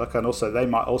kind of work, and also they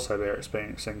might also be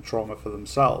experiencing trauma for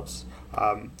themselves.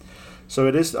 So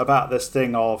it is about this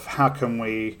thing of how can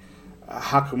we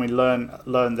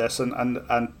learn this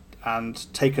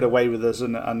and take it away with us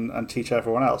and teach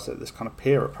everyone else. This kind of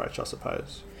peer approach, I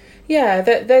suppose. Yeah,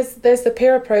 there's the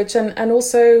peer approach and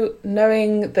also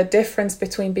knowing the difference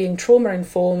between being trauma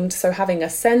informed, so having a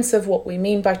sense of what we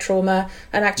mean by trauma,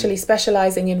 and actually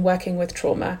specialising in working with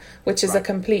trauma, which is a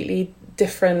completely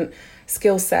different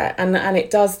skill set, and it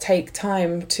does take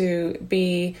time to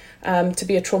be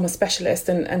a trauma specialist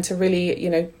and to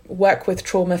really work with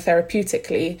trauma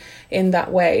therapeutically in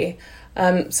that way.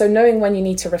 So knowing when you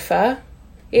need to refer,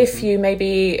 if you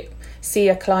maybe see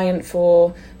a client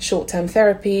for short-term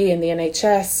therapy in the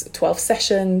NHS, 12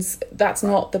 sessions, that's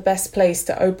not the best place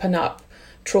to open up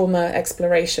trauma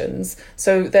explorations.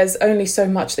 So there's only so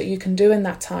much that you can do in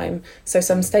that time. So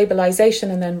some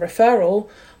stabilization and then referral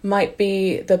might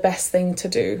be the best thing to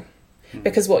do.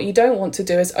 Because what you don't want to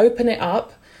do is open it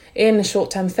up in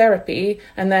short-term therapy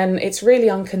and then it's really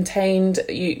uncontained.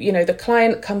 You know the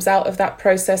client comes out of that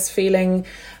process feeling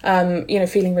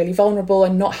feeling really vulnerable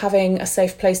and not having a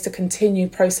safe place to continue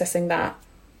processing that.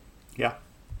 Yeah.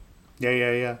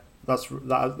 I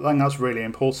think that's really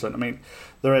important. I mean,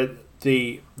 there are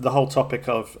the whole topic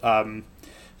of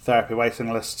therapy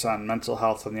waiting lists and mental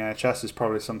health on the NHS is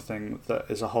probably something that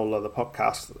is a whole other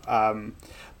podcast.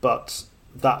 But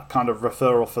that kind of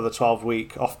referral for the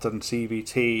 12-week, often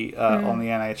CBT on the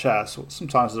NHS.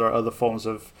 Sometimes there are other forms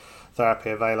of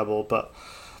therapy available, but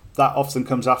that often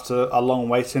comes after a long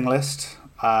waiting list.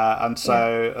 And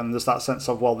there's that sense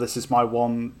of, well, this is my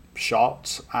one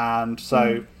shot. And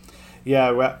so,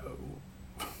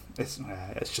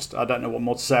 it's just, I don't know what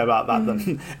more to say about that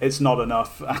than it's not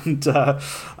enough. And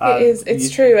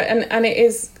it's true, and it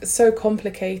is so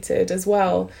complicated as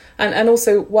well. And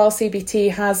also, while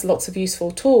CBT has lots of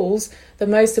useful tools, the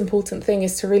most important thing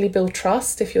is to really build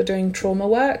trust if you're doing trauma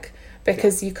work,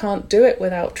 because you can't do it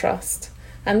without trust,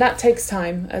 and that takes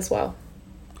time as well.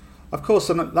 Of course,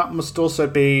 and that must also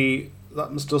be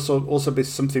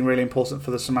something really important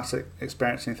for the somatic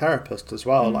experiencing therapist as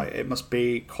well. Like, it must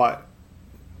be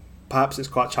perhaps it's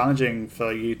quite challenging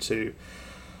for you to,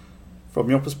 from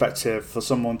your perspective, for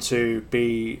someone to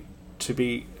be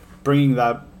bringing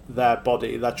their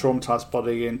traumatized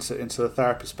body into the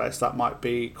therapy space. That might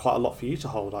be quite a lot for you to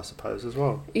hold, I suppose, as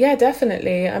well. Yeah,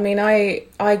 definitely. I mean,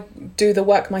 I do the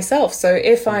work myself. So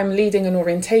if I'm leading an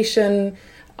orientation,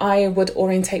 I would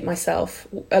orientate myself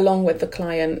along with the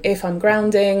client. If I'm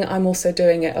grounding, I'm also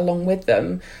doing it along with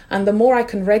them. And the more I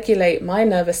can regulate my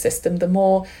nervous system, the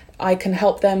more I can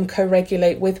help them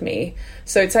co-regulate with me.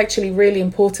 So it's actually really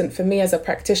important for me as a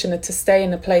practitioner to stay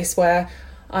in a place where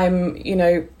I'm,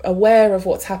 aware of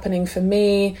what's happening for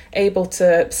me, able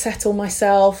to settle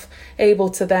myself, able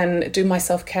to then do my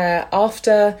self-care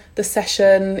after the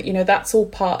session. That's all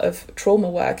part of trauma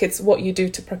work. It's what you do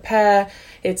to prepare,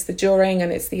 it's the during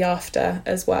and it's the after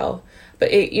as well.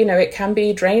 But it can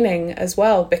be draining as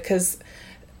well, because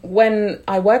when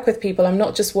I work with people, I'm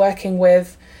not just working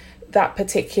with that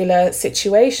particular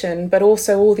situation, but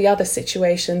also all the other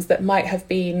situations that might have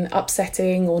been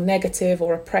upsetting or negative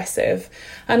or oppressive,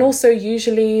 and also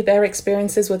usually their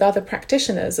experiences with other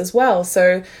practitioners as well.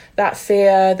 So that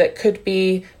fear that could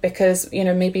be because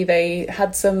maybe they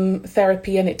had some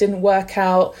therapy and it didn't work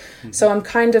out. So I'm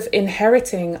kind of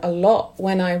inheriting a lot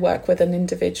when I work with an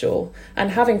individual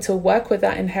and having to work with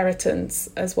that inheritance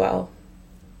as well.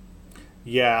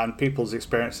 Yeah, and people's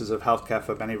experiences of healthcare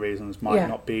for many reasons might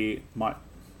have been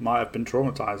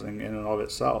traumatizing in and of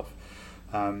itself.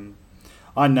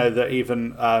 I know that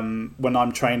even when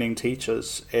I'm training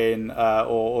teachers in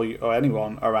or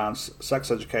anyone around sex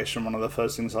education, one of the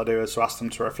first things I do is to ask them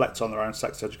to reflect on their own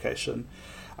sex education.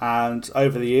 And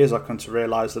over the years, I've come to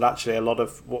realise that actually a lot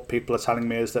of what people are telling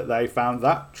me is that they found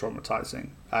that traumatizing,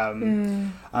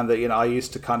 and that I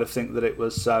used to kind of think that it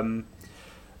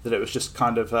was just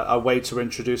kind of a way to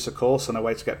introduce a course and a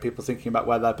way to get people thinking about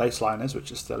where their baseline is,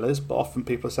 which it still is. But often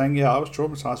people are saying, I was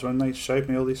traumatized when they showed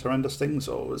me all these horrendous things,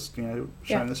 or was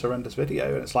showing this horrendous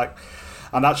video. And it's like,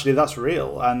 and actually that's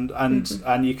real. And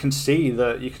you can see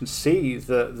the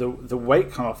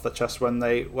weight come off the chest when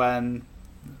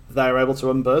they're able to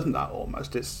unburden that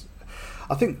almost.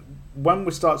 I think when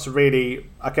we start to really,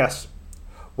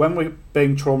 when we're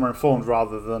being trauma informed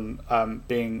rather than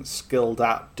being skilled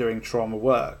at doing trauma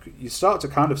work, you start to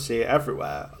kind of see it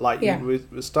everywhere.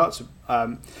 We start to.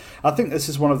 I think this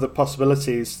is one of the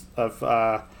possibilities of,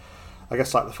 the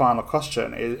final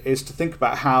question is to think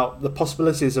about how the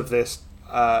possibilities of this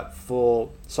for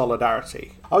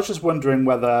solidarity. I was just wondering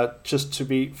whether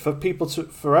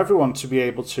for everyone to be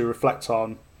able to reflect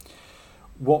on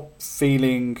what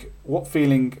feeling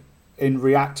in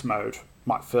react mode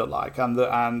might feel like,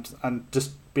 and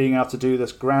just being able to do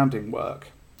this grounding work.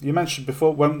 You mentioned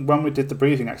before when we did the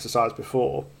breathing exercise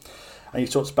before, and you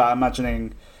talked about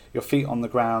imagining your feet on the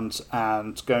ground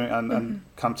and going and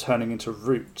kind of turning into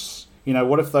roots.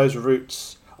 What if those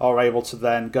roots are able to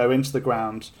then go into the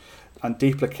ground and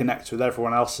deeply connect with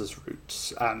everyone else's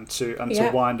roots, and to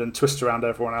wind and twist around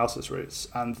everyone else's roots,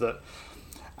 and that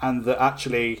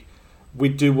actually we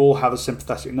do all have a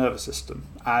sympathetic nervous system,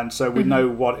 and so we know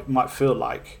what it might feel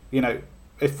like.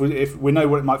 If we know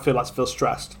what it might feel like to feel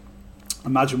stressed,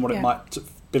 imagine what it might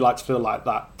be like to feel like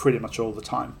that pretty much all the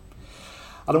time.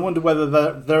 And I wonder whether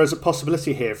there is a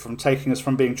possibility here from taking us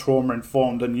from being trauma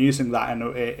informed and using that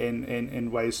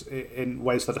in ways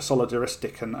that are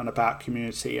solidaristic and about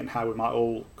community, and how we might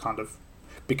all kind of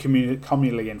be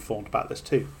communally informed about this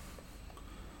too.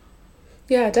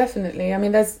 Yeah, definitely. I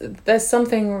mean, there's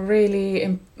something really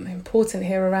important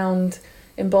here around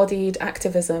embodied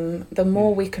activism. The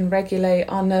more we can regulate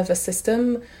our nervous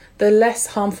system, the less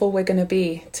harmful we're going to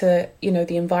be to,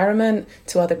 the environment,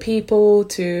 to other people,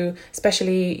 to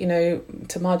especially,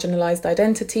 to marginalized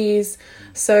identities.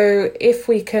 So if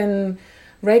we can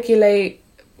regulate,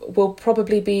 we'll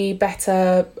probably be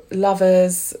better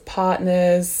lovers,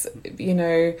 partners,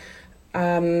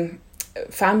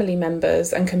 family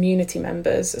members and community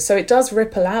members. So it does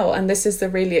ripple out, and this is the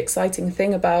really exciting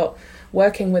thing about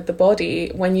working with the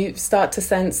body, when you start to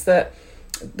sense that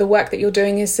the work that you're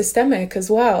doing is systemic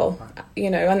as well,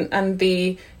 and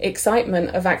the excitement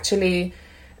of actually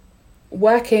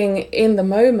working in the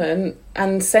moment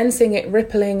and sensing it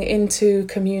rippling into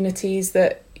communities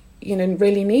that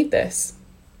really need this.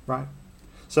 Right.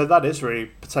 So that is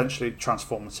really potentially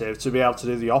transformative, to be able to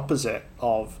do the opposite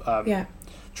of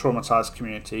traumatized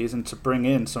communities, and to bring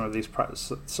in some of these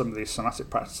somatic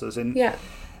practices in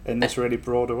this really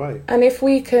broader way. And if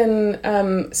we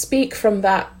can speak from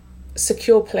that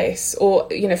secure place, or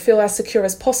feel as secure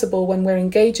as possible when we're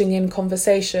engaging in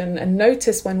conversation, and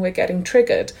notice when we're getting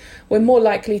triggered, we're more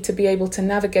likely to be able to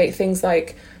navigate things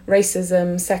like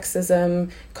racism, sexism,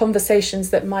 conversations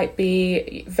that might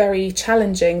be very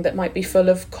challenging, that might be full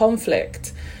of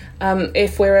conflict.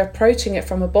 If we're approaching it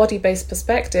from a body-based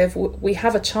perspective, we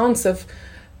have a chance of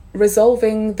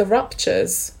resolving the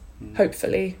ruptures,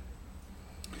 hopefully.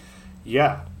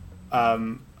 Yeah,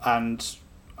 and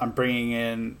I'm bringing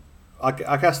in,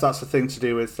 I guess that's the thing to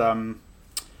do with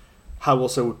how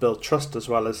also we build trust as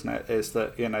well, isn't it? Is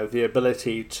that, the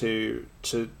ability to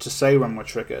say when we're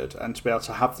triggered, and to be able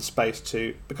to have the space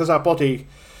to, because our body,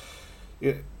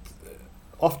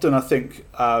 often I think,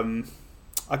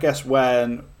 I guess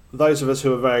when those of us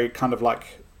who are very kind of like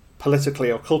politically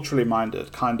or culturally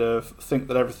minded kind of think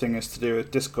that everything is to do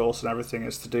with discourse and everything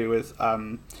is to do with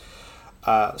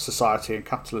society and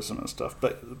capitalism and stuff,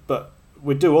 but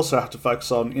we do also have to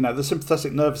focus on, the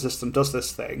sympathetic nervous system does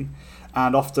this thing,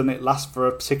 and often it lasts for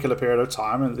a particular period of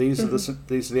time, and these are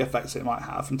the effects it might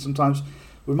have, and sometimes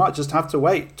we might just have to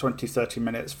wait 20-30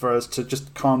 minutes for us to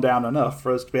just calm down enough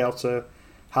for us to be able to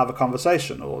have a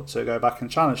conversation, or to go back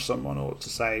and challenge someone, or to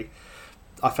say,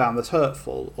 I found this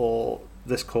hurtful, or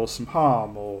this caused some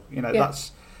harm, or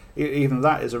that's, even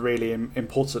that is a really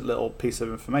important little piece of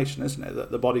information, isn't it?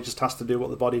 That the body just has to do what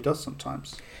the body does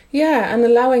sometimes. Yeah, and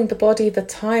allowing the body the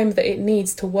time that it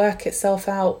needs to work itself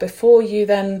out before you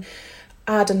then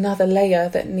add another layer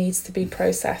that needs to be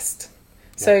processed.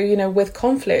 Yeah. So, with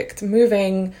conflict,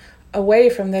 moving away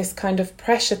from this kind of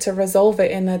pressure to resolve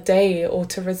it in a day, or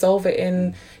to resolve it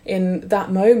in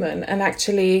that moment, and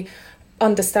actually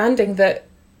understanding that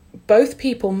both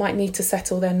people might need to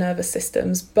settle their nervous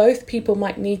systems. Both people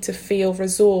might need to feel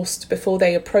resourced before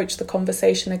they approach the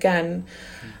conversation again.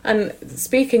 And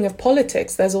speaking of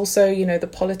politics, there's also, the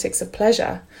politics of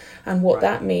pleasure, and what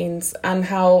that means, and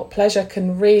how pleasure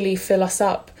can really fill us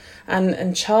up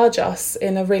and charge us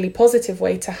in a really positive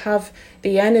way, to have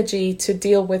the energy to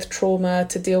deal with trauma,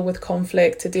 to deal with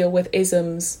conflict, to deal with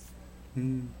isms.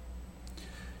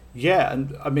 Yeah,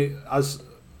 and I mean,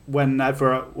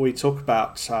 whenever we talk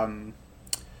about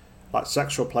like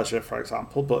sexual pleasure, for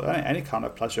example, but any kind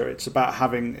of pleasure, it's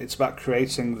about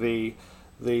creating the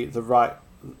right,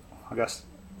 I guess,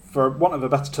 for want of a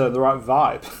better term, the right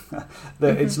vibe.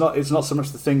 It's not so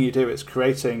much the thing you do; it's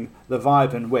creating the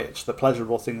vibe in which the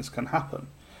pleasurable things can happen.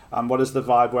 And what is the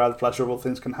vibe where the pleasurable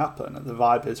things can happen? And the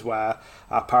vibe is where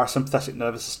our parasympathetic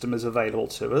nervous system is available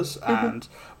to us, and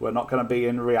we're not going to be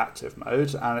in reactive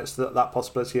mode, and it's that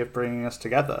possibility of bringing us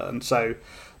together. And so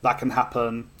that can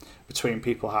happen between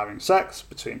people having sex,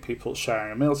 between people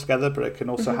sharing a meal together, but it can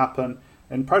also happen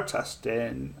in protest,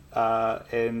 in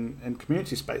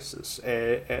community spaces,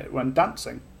 when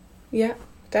dancing. Yeah.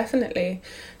 definitely.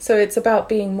 So it's about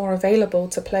being more available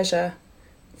to pleasure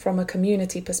from a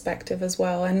community perspective as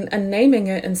well, and naming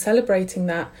it and celebrating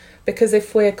that. Because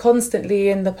if we're constantly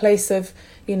in the place of,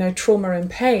 trauma and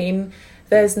pain,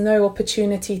 there's no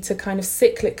opportunity to kind of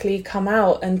cyclically come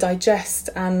out and digest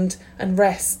and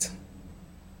rest.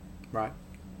 Right.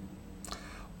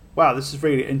 Wow, this is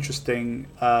really interesting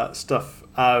stuff.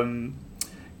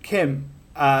 Kim,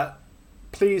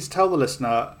 please tell the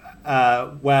listener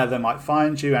where they might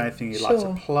find you, anything you'd like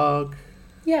to plug.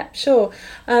 Yeah, sure.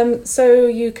 So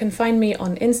you can find me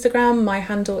on Instagram. My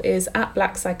handle is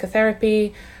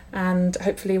 @BlackPsychotherapy, and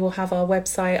hopefully we'll have our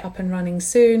website up and running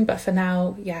soon. But for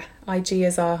now, IG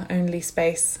is our only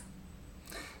space.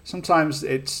 Sometimes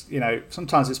it's the only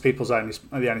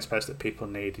space that people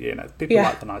need. People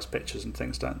like the nice pictures and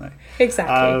things, don't they?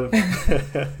 Exactly.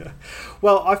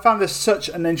 Well, I found this such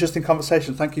an interesting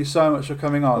conversation. Thank you so much for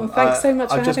coming on. Well, thanks so much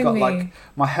for having me. I just got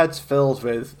my head's filled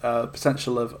with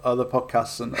potential of other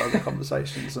podcasts and other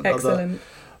conversations and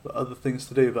other things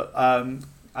to do. But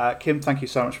Kim, thank you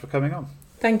so much for coming on.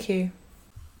 Thank you.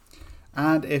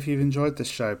 And if you've enjoyed this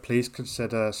show, please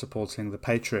consider supporting the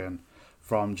Patreon.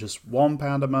 From just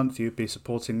 £1 a month, you'd be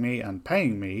supporting me and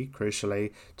paying me,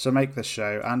 crucially, to make this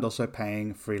show, and also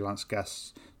paying freelance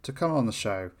guests to come on the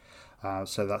show.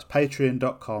 So that's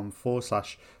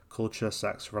patreon.com/culture,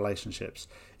 sex, relationships.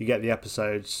 You get the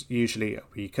episodes usually a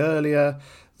week earlier.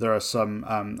 There are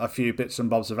a few bits and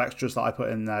bobs of extras that I put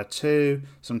in there too.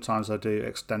 Sometimes I do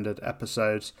extended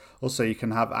episodes. Also, you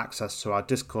can have access to our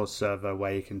Discord server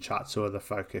where you can chat to other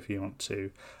folk if you want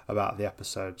to about the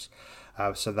episodes.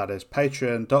 So that is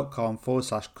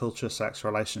patreon.com/culture, sex,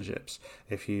 relationships.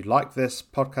 If you like this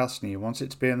podcast and you want it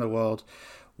to be in the world,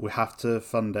 we have to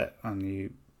fund it.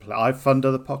 And I fund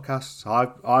other podcasts.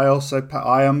 I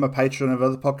am a patron of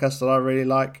other podcasts that I really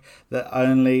like that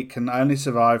can only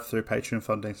survive through Patreon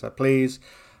funding. So please,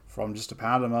 from just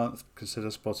 £1 a month, consider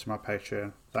supporting my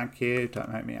Patreon. Thank you. Don't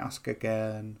make me ask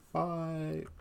again. Bye.